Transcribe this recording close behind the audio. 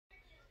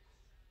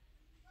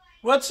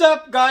What's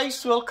up guys?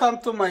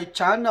 Welcome to my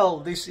channel.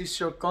 This is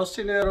your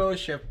cocinero,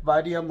 Chef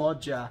Buddy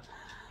Amoja.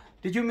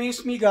 Did you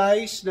miss me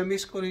guys?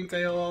 Na-miss ko rin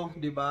kayo,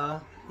 di ba?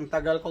 Ang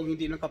tagal kong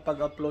hindi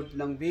nakapag-upload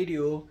ng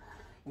video.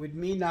 With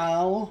me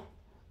now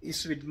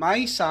is with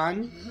my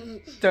son,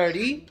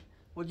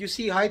 30. Would you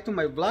say hi to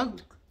my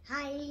vlog?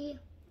 Hi.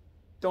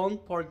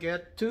 Don't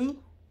forget to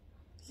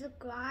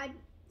subscribe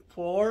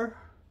for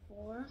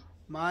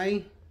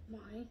my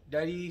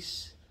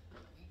daddy's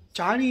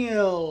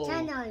channel.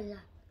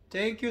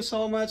 Thank you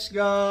so much,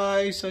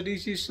 guys. So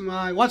this is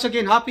my... Once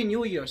again, Happy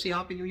New Year. Say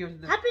Happy New Year.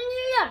 Happy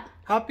New Year.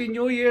 Happy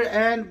New Year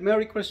and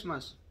Merry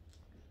Christmas.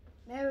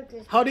 Merry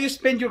Christmas. How do you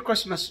spend your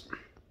Christmas?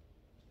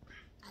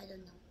 I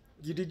don't know.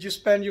 Did you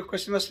spend your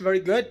Christmas very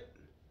good?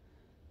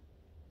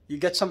 You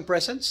get some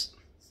presents?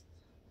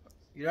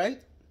 Right?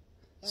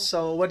 Yeah.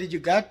 So what did you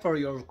get for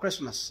your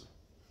Christmas?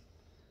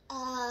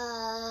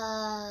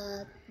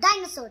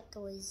 Dinosaur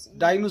toys.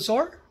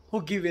 Dinosaur? Who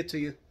gave it to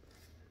you?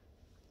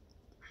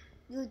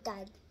 You,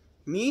 Dad.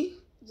 Me?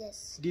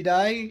 Yes. Did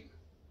I?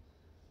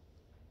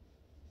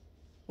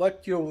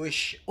 What your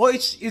wish? Oh,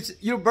 it's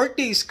your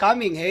birthday is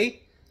coming,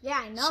 hey?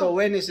 Yeah, I know. So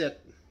when is it?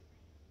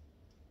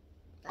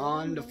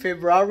 On the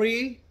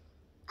February?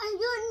 I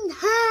don't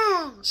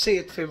have. Say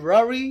it,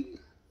 February?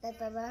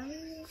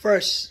 February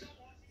 1st.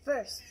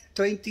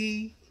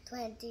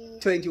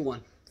 2021.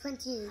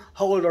 20.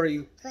 How old are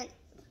you? 20.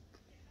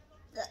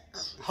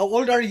 How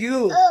old are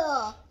you?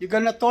 You're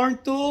gonna turn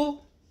to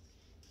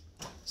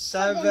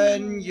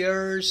 7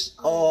 years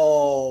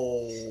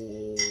old.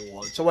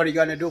 So what are you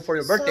gonna do for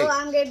your birthday? So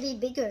I'm gonna be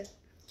bigger.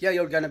 Yeah,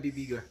 you're gonna be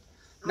bigger.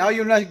 Now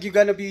you're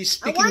gonna be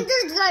speaking. I wonder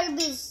it's gonna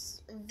be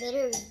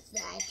better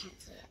that I can't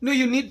say it. No,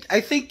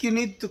 I think you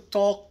need to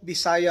talk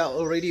Bisaya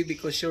already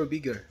because you're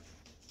bigger.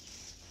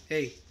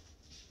 Hey,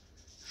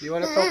 you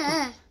wanna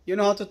talk? You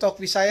know how to talk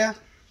Bisaya?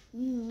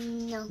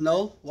 No.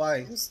 No? Why?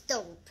 I'm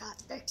still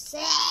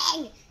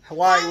practicing.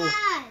 Why?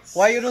 Yes.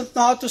 Why you don't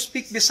know how to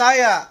speak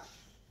Bisaya?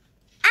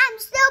 I'm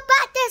still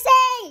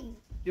practicing.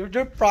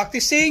 You're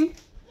practicing?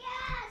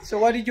 Yes. So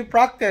what did you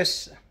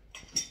practice?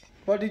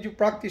 What did you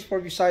practice for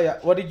Bisaya?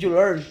 What did you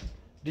learn?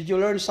 Did you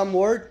learn some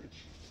word?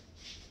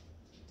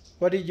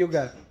 What did you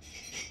get?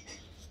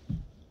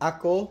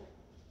 Ako.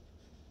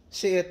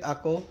 Say it,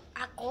 ako.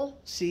 Ako.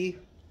 Si.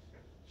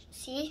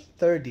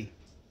 30.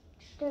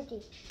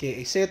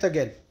 Okay, say it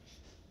again.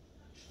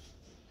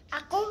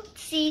 Ako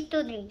si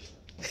tuning.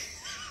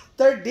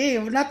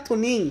 30, not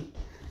tuning.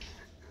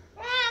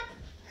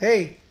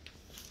 Hey.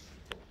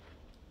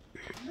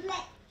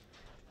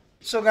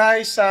 So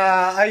guys,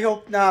 I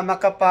hope na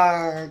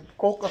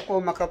makapag-cook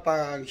ako,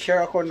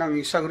 makapag-share ako ng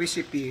isang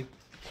recipe.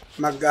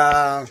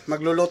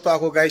 Magluluto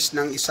ako guys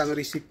ng isang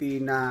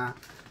recipe na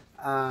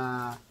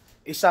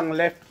isang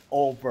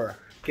leftover.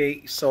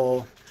 Okay,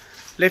 so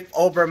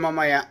leftover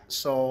mamaya.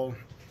 So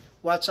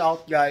watch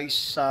out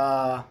guys.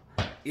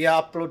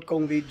 I-upload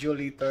kong video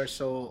later.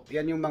 So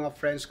yan yung mga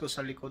friends ko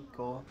sa likod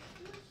ko.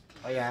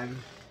 Ayan.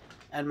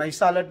 And my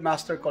Salad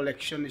Master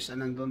collection is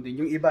nandun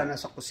din. Yung iba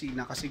nasa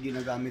kusina kasi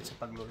ginagamit sa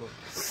pagluluto.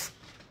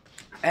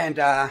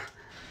 And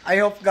I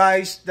hope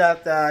guys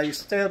that you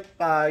still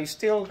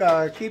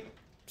keep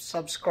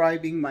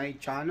subscribing my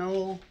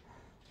channel,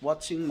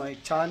 watching my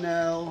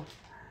channel,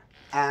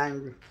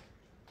 and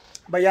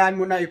bayaan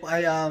mo na if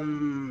I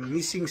am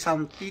missing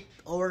some teeth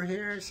over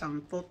here,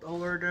 some tooth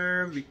over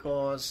there,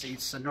 because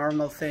it's a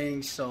normal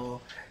thing. So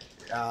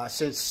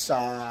since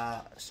I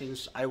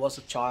was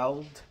a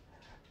child,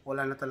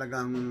 wala na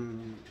talagang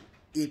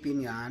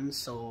ipin yan.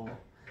 So,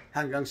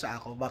 hanggang sa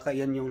ako. Baka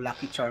yan yung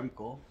lucky charm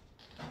ko.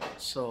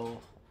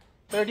 So,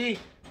 30.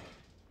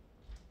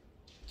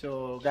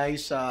 So,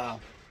 guys,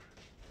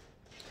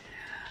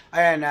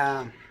 ayan,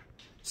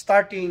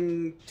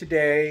 starting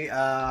today,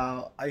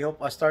 I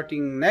hope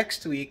starting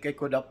next week, I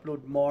could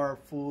upload more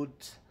food.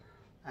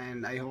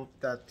 And I hope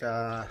that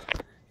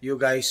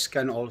you guys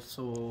can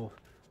also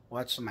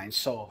watch mine.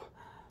 So,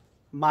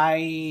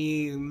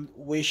 my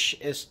wish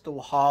is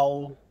to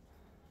how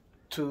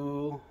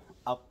to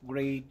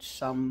upgrade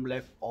some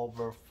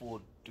leftover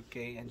food.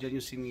 Okay, and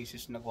dyan yung si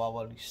Mrs.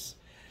 nagwawalis.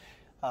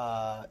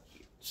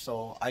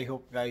 So I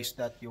hope guys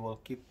that you will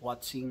keep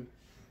watching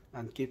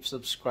and keep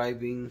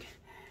subscribing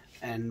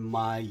and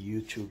my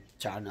YouTube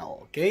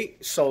channel. Okay,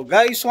 so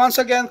guys,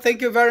 once again, thank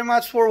you very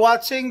much for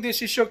watching.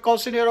 This is your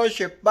cocinero,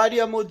 Chef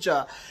Buddy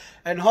Amoja,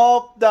 and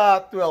hope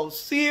that we'll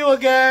see you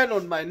again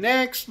on my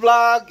next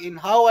vlog in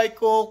how I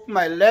cook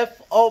my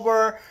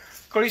leftover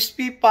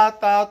crispy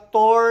pata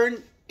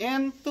turned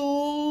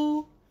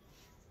into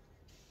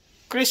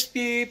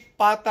crispy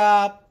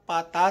pata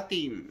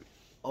patatim.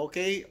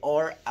 Okay,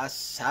 or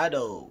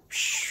asado.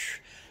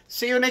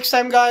 See you next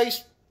time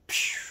guys.